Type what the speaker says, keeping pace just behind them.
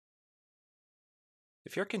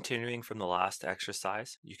If you're continuing from the last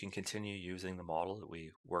exercise, you can continue using the model that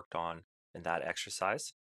we worked on in that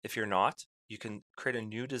exercise. If you're not, you can create a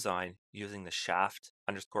new design using the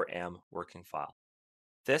shaft_m working file.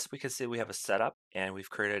 This, we can see we have a setup and we've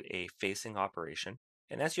created a facing operation.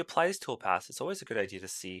 And as you apply these toolpaths, it's always a good idea to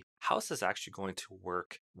see how is this actually going to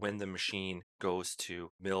work when the machine goes to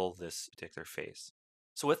mill this particular face.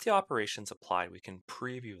 So with the operations applied, we can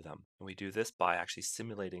preview them. And we do this by actually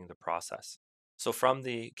simulating the process. So from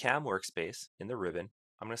the CAM workspace in the ribbon,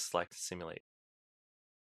 I'm going to select Simulate.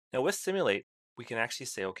 Now with Simulate, we can actually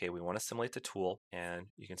say, okay, we want to simulate the tool, and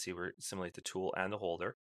you can see we're simulate the tool and the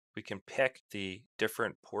holder. We can pick the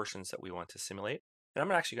different portions that we want to simulate. And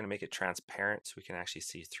I'm actually going to make it transparent so we can actually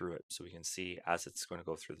see through it. So we can see as it's going to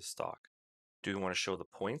go through the stock. Do we want to show the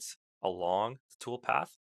points along the tool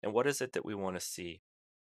path? And what is it that we want to see?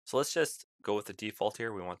 So let's just go with the default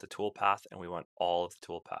here. We want the tool path and we want all of the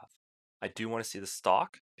tool path. I do want to see the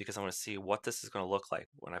stock because I want to see what this is going to look like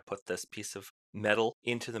when I put this piece of metal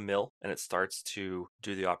into the mill and it starts to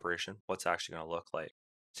do the operation, what's actually going to look like.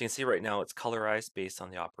 So you can see right now it's colorized based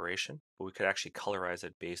on the operation, but we could actually colorize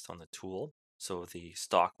it based on the tool. So the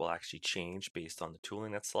stock will actually change based on the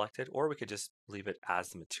tooling that's selected, or we could just leave it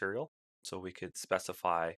as the material. So we could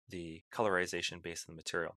specify the colorization based on the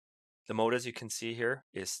material. The mode, as you can see here,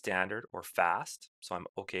 is standard or fast. So I'm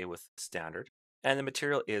okay with standard. And the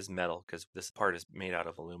material is metal because this part is made out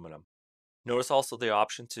of aluminum. Notice also the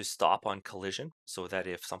option to stop on collision so that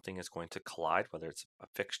if something is going to collide, whether it's a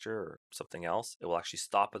fixture or something else, it will actually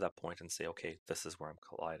stop at that point and say, okay, this is where I'm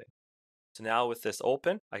colliding. So now with this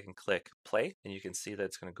open, I can click play and you can see that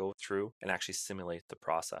it's going to go through and actually simulate the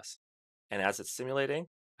process. And as it's simulating,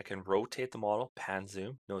 I can rotate the model, pan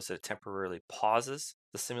zoom. Notice that it temporarily pauses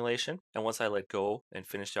the simulation. And once I let go and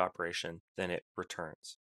finish the operation, then it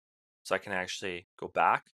returns. So I can actually go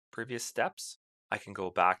back previous steps. I can go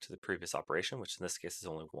back to the previous operation, which in this case is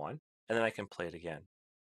only one, and then I can play it again.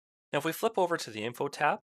 Now, if we flip over to the info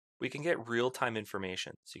tab, we can get real-time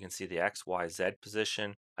information. So you can see the X, Y, Z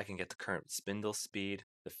position. I can get the current spindle speed,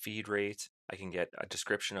 the feed rate. I can get a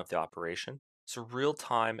description of the operation. So real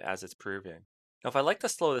time as it's proving. Now, if I like to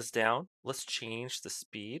slow this down, let's change the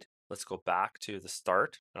speed. Let's go back to the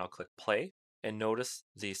start and I'll click play and notice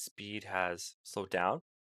the speed has slowed down.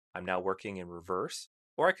 I'm now working in reverse,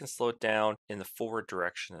 or I can slow it down in the forward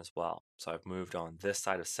direction as well. So I've moved on this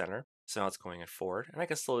side of center. So now it's going in forward, and I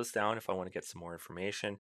can slow this down if I want to get some more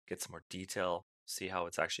information, get some more detail, see how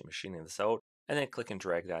it's actually machining this out, and then click and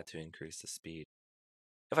drag that to increase the speed.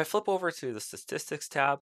 If I flip over to the statistics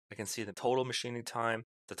tab, I can see the total machining time,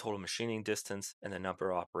 the total machining distance, and the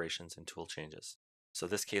number of operations and tool changes. So in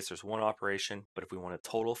this case, there's one operation, but if we want a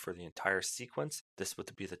total for the entire sequence, this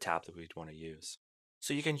would be the tab that we'd want to use.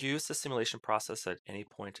 So you can use the simulation process at any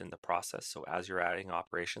point in the process. So as you're adding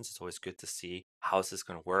operations, it's always good to see how's this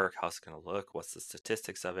going to work, how's it going to look, what's the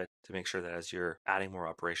statistics of it, to make sure that as you're adding more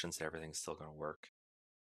operations, everything's still going to work.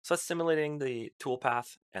 So that's simulating the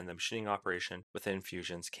toolpath and the machining operation within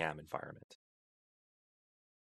Fusion's CAM environment.